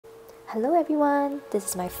Hello everyone, this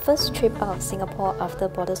is my first trip out of Singapore after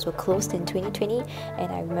borders were closed in 2020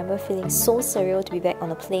 and I remember feeling so surreal to be back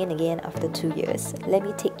on a plane again after 2 years. Let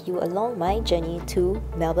me take you along my journey to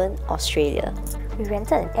Melbourne, Australia. We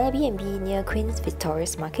rented an Airbnb near Queen's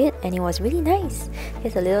Victoria's Market and it was really nice.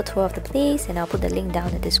 Here's a little tour of the place and I'll put the link down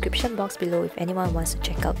in the description box below if anyone wants to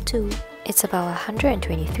check out too. It's about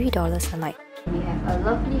 $123 a night. We have a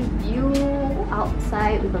lovely view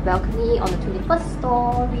outside with a balcony on the 21st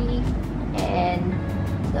story, and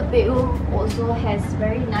the bedroom also has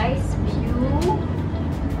very nice view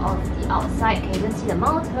of the outside. Can even see the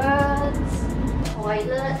mountains.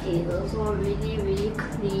 Toilet is also really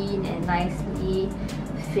clean and nicely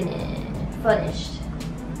furnished.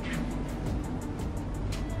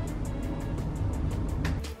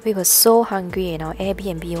 We were so hungry and our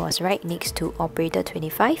Airbnb was right next to Operator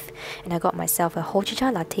 25 and I got myself a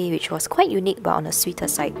hojicha latte which was quite unique but on the sweeter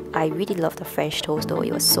side. I really love the French toast though,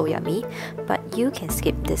 it was so yummy, but you can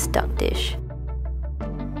skip this duck dish.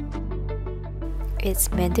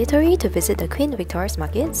 It's mandatory to visit the Queen Victoria's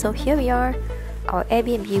Market, so here we are. Our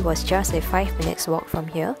Airbnb was just a 5 minutes walk from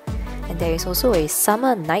here. And there is also a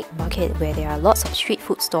summer night market where there are lots of street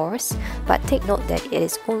food stores, but take note that it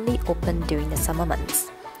is only open during the summer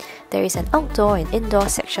months. There is an outdoor and indoor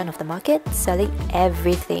section of the market selling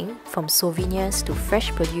everything from souvenirs to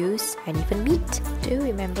fresh produce and even meat. Do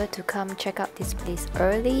remember to come check out this place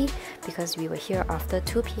early because we were here after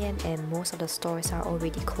 2 PM and most of the stores are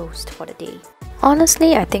already closed for the day.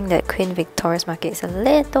 Honestly, I think that Queen Victoria's Market is a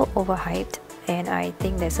little overhyped and I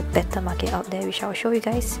think there's a better market out there which I'll show you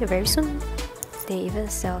guys very soon. They even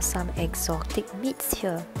sell some exotic meats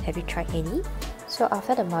here. Have you tried any? So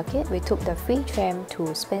after the market, we took the free tram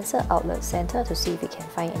to Spencer Outlet Centre to see if we can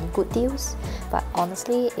find any good deals. But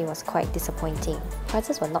honestly, it was quite disappointing.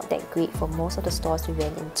 Prices were not that great for most of the stores we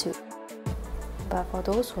went into. But for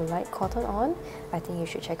those who like Cotton On, I think you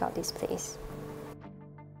should check out this place.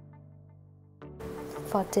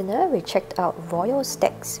 For dinner, we checked out Royal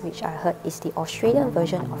Stacks, which I heard is the Australian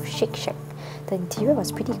version of Shake Shack. The interior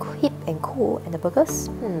was pretty hip and cool, and the burgers,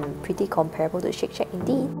 pretty comparable to Shake Shack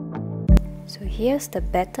indeed. So here's the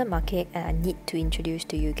better market and I need to introduce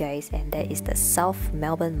to you guys, and that is the South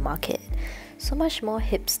Melbourne Market. So much more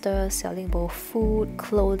hipster, selling both food,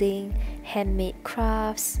 clothing, handmade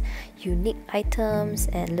crafts, unique items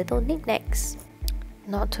and little knickknacks.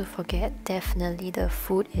 Not to forget, definitely the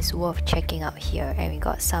food is worth checking out here, and we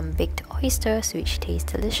got some baked oysters which taste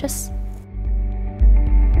delicious.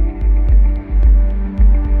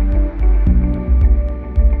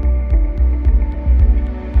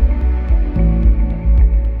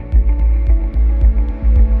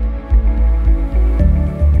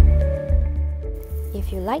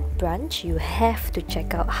 If you like brunch, you have to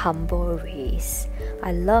check out Humble Race.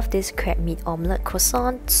 I love this crab meat omelette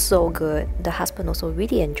croissant, so good. The husband also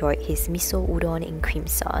really enjoyed his miso udon in cream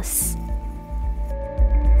sauce.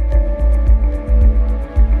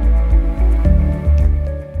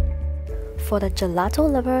 For the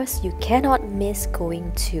gelato lovers, you cannot miss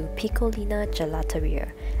going to Piccolina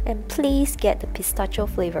Gelateria. And please get the pistachio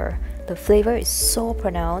flavor. The flavor is so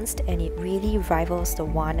pronounced and it really rivals the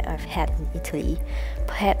one I've had in Italy.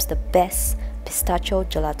 Perhaps the best pistachio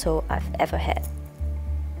gelato I've ever had.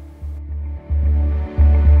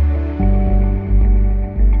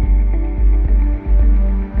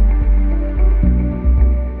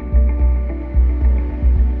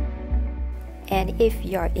 And if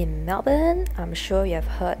you're in Melbourne, I'm sure you have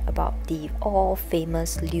heard about the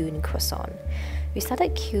all-famous Lune Croissant. We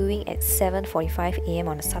started queuing at 7:45 AM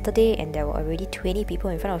on a Saturday and there were already 20 people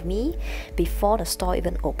in front of me before the store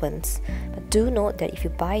even opens. But do note that if you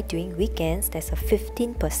buy during weekends, there's a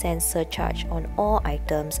 15% surcharge on all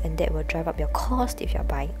items and that will drive up your cost if you're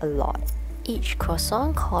buying a lot. Each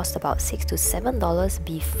croissant costs about $6 to $7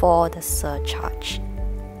 before the surcharge.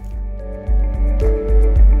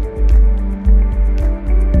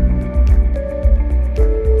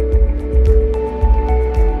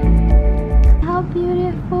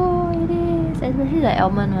 Especially the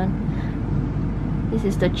almond one. This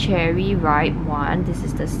is the cherry ripe one. This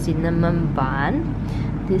is the cinnamon bun.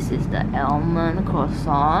 This is the almond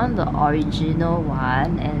croissant, the original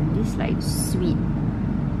one, and this like sweet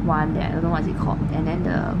one that I don't know what it's called. And then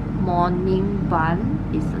the morning bun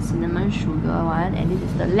is the cinnamon sugar one, and this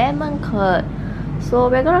is the lemon curd. So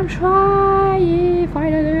we're gonna try it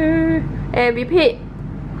finally. And we paid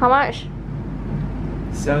how much?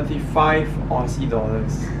 75 Aussie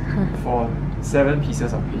dollars for 7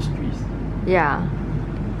 pieces of pastries. Yeah,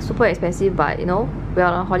 super expensive, but you know, we're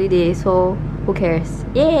on a holiday, so who cares?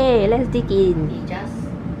 Yay, let's dig in. We just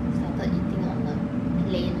started eating on the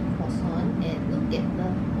plain croissant and look at the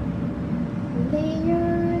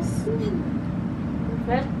layers.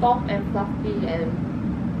 Very soft and fluffy and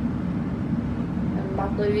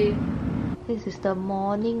buttery. This is the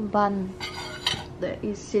morning bun. There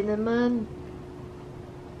is cinnamon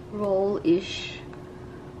roll-ish.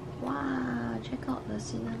 Wow, check out the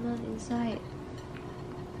cinnamon inside.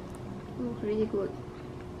 Looks really good.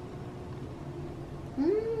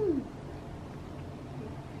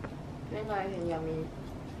 Very nice and yummy.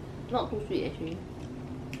 Not too sweet actually.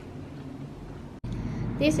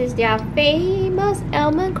 This is their famous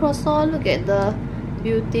almond croissant. Look at the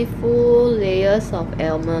beautiful layers of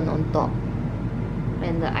almond on top.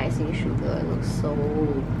 And the icing sugar looks so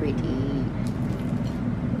pretty.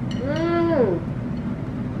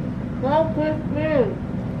 So crispy.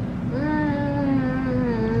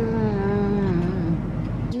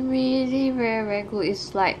 Really very good.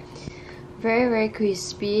 It's like very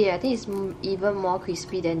crispy. I think it's even more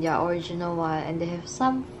crispy than their original one, and they have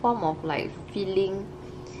some form of like filling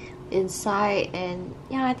inside, and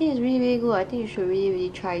yeah, I think it's really good. I think you should really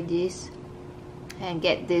try this and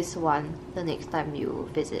get this one the next time you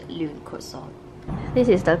visit Lune Croissant. This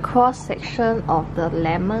is the cross section of the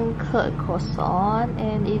lemon curd croissant,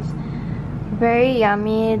 and it's very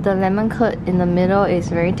yummy. The lemon curd in the middle is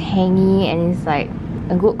very tangy, and it's like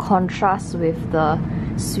a good contrast with the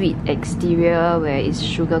sweet exterior where it's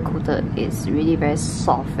sugar coated. It's really very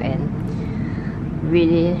soft and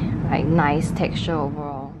really like nice texture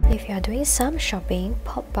overall. If you are doing some shopping,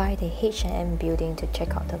 pop by the H&M building to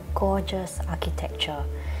check out the gorgeous architecture.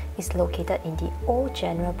 It's located in the old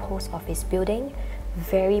General Post Office building.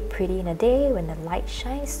 Very pretty in the day when the light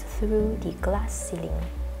shines through the glass ceiling.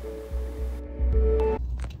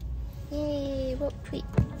 Yay, road trip.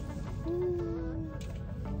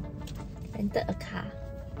 Rented a car.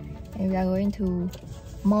 And we are going to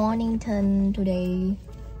Mornington today.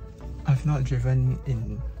 I've not driven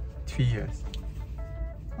in 3 years.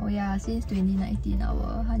 Oh yeah, since 2019,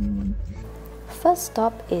 our honeymoon. First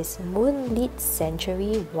stop is Moonlit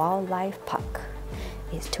Sanctuary Wildlife Park.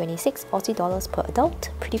 It's 26 Aussie dollars per adult,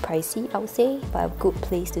 pretty pricey I would say, but a good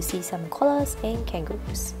place to see some koalas and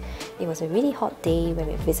kangaroos. It was a really hot day when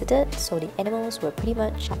we visited, so the animals were pretty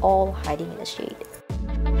much all hiding in the shade.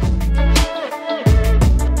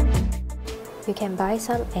 You can buy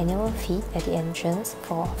some animal feed at the entrance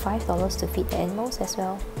for $5 to feed the animals as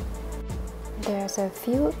well. There's a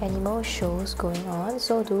few animal shows going on,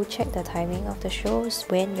 so do check the timing of the shows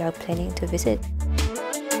when you're planning to visit.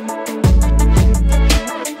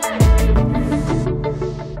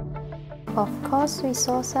 Of course, we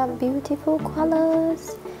saw some beautiful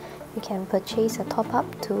koalas. You can purchase a top-up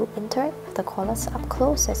to interact with the koalas up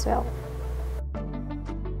close as well.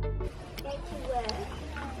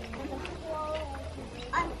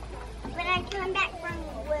 When I come back from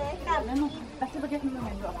work,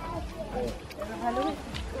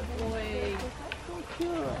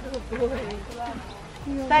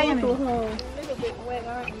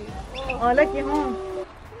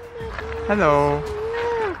 Hello.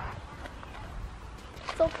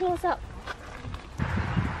 So close up.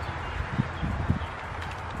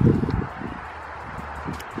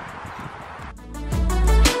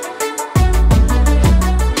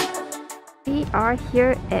 We are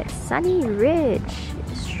here at Sunny Ridge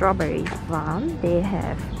Strawberry Farm. They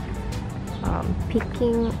have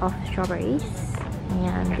picking of strawberries,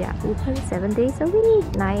 and they are open 7 days a week,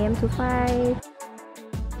 9 AM to 5.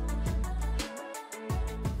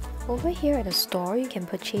 Over here at the store, you can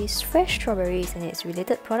purchase fresh strawberries and its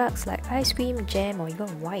related products like ice cream, jam, or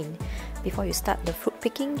even wine. Before you start the fruit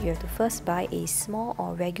picking, you have to first buy a small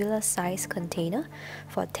or regular size container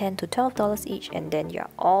for $10 to $12 each, and then you're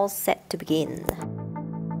all set to begin.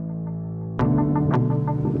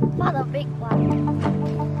 Not a big one.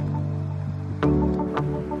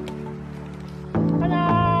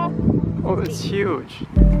 Ta-da! Oh, it's huge.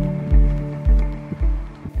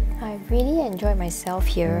 I really enjoy myself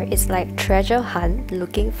here. It's like treasure hunt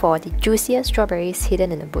looking for the juiciest strawberries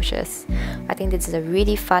hidden in the bushes. I think this is a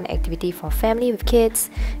really fun activity for family with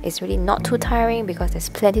kids. It's really not too tiring because there's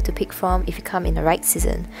plenty to pick from if you come in the right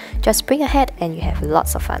season. Just bring a hat and you have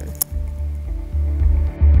lots of fun.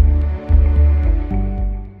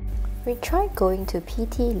 We tried going to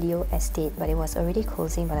PT Leo Estate, but it was already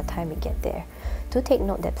closing by the time we get there. Do take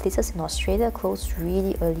note that places in Australia close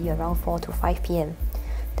really early, around 4 to 5 PM.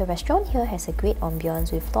 The restaurant here has a great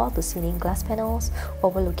ambience with floor-to-ceiling glass panels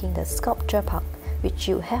overlooking the sculpture park, which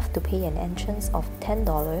you have to pay an entrance of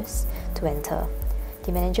 $10 to enter.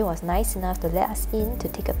 The manager was nice enough to let us in to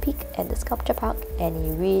take a peek at the sculpture park, and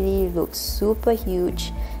it really looks super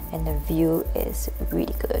huge and the view is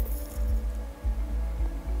really good.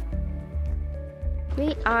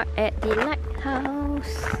 We are at the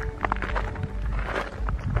lighthouse.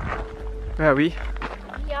 Where are we?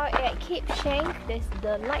 We are at Cape Schanck. There's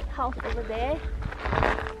the lighthouse over there.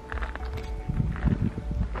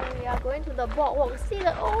 And we are going to the boardwalk. See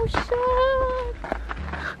the ocean!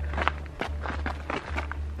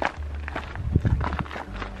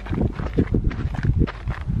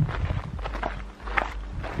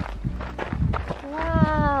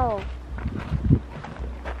 Wow!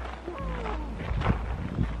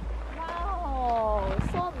 Wow!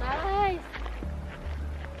 So nice!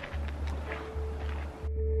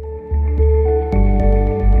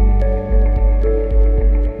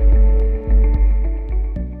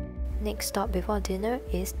 Next stop before dinner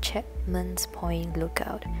is Chapmans Point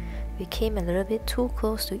Lookout. We came a little bit too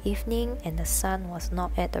close to evening and the sun was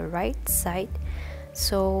not at the right side,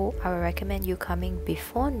 so I would recommend you coming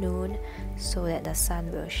before noon so that the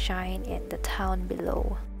sun will shine at the town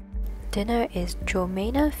below. Dinner is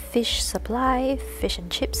Jomena fish supply, fish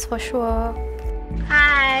and chips for sure.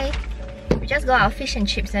 Hi! We just got our fish and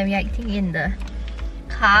chips and we are eating in the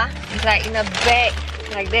car. It's like in a bag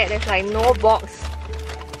like that, there's like no box.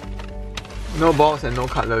 No box and no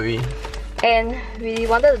cutlery. And we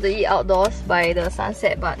wanted to eat outdoors by the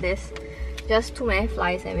sunset, but there's just too many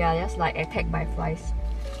flies and we are just like attacked by flies.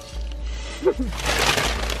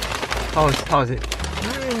 How is it?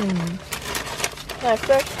 The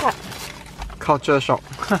fresh cut. Culture shock.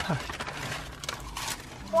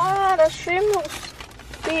 Wow, the shrimp looks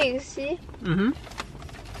big, see? Mm-hmm.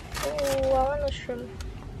 Oh, I want the shrimp.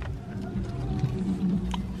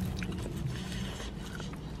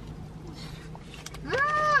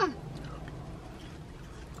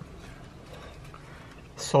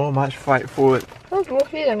 So much fried food. That's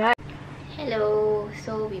mostly the night. Hello,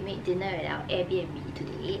 so we made dinner at our Airbnb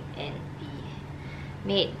today and we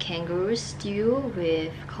made kangaroo stew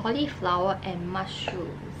with cauliflower and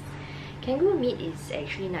mushrooms. Kangaroo meat is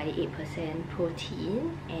actually 98%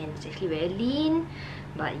 protein and it's actually very lean,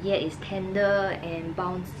 but yet it's tender and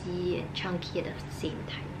bouncy and chunky at the same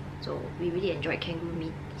time. So we really enjoyed kangaroo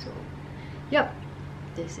meat. So yep,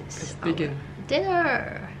 this is our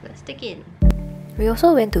dinner. Let's dig in. We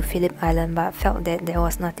also went to Phillip Island but felt that there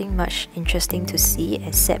was nothing much interesting to see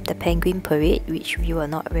except the penguin parade, which we were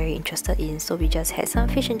not very interested in, so we just had some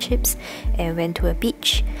fish and chips and went to a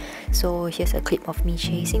beach. So here's a clip of me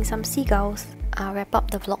chasing some seagulls. I'll wrap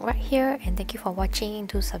up the vlog right here and thank you for watching.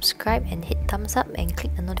 Do subscribe and hit thumbs up and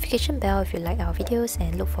click the notification bell if you like our videos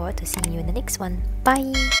and look forward to seeing you in the next one.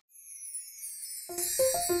 Bye!